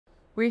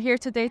We're here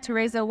today to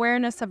raise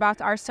awareness about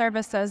our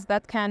services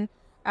that can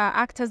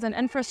act as an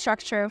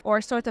infrastructure or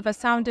sort of a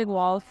sounding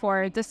wall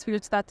for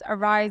disputes that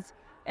arise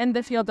in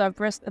the field of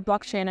risk,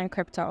 blockchain and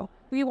crypto.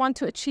 What we want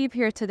to achieve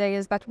here today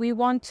is that we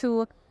want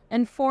to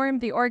inform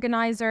the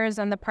organizers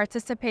and the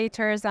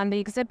participators and the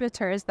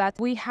exhibitors that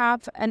we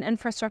have an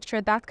infrastructure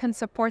that can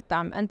support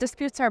them. And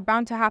disputes are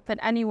bound to happen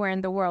anywhere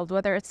in the world,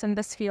 whether it's in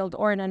this field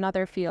or in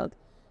another field.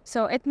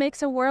 So it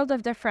makes a world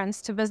of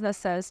difference to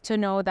businesses to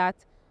know that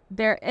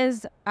there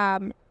is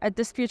a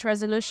dispute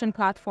resolution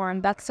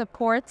platform that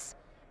supports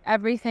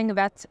everything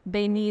that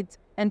they need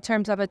in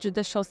terms of a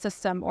judicial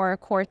system or a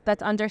court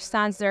that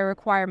understands their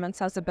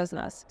requirements as a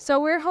business. So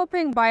we're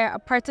hoping by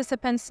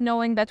participants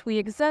knowing that we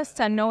exist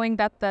and knowing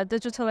that the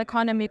Digital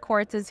Economy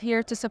Court is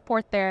here to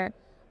support their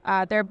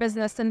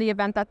business in the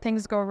event that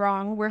things go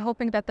wrong. We're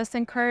hoping that this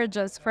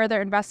encourages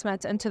further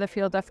investment into the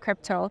field of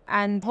crypto,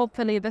 and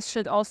hopefully this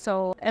should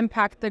also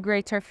impact the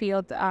greater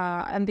field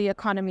and the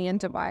economy in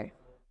Dubai.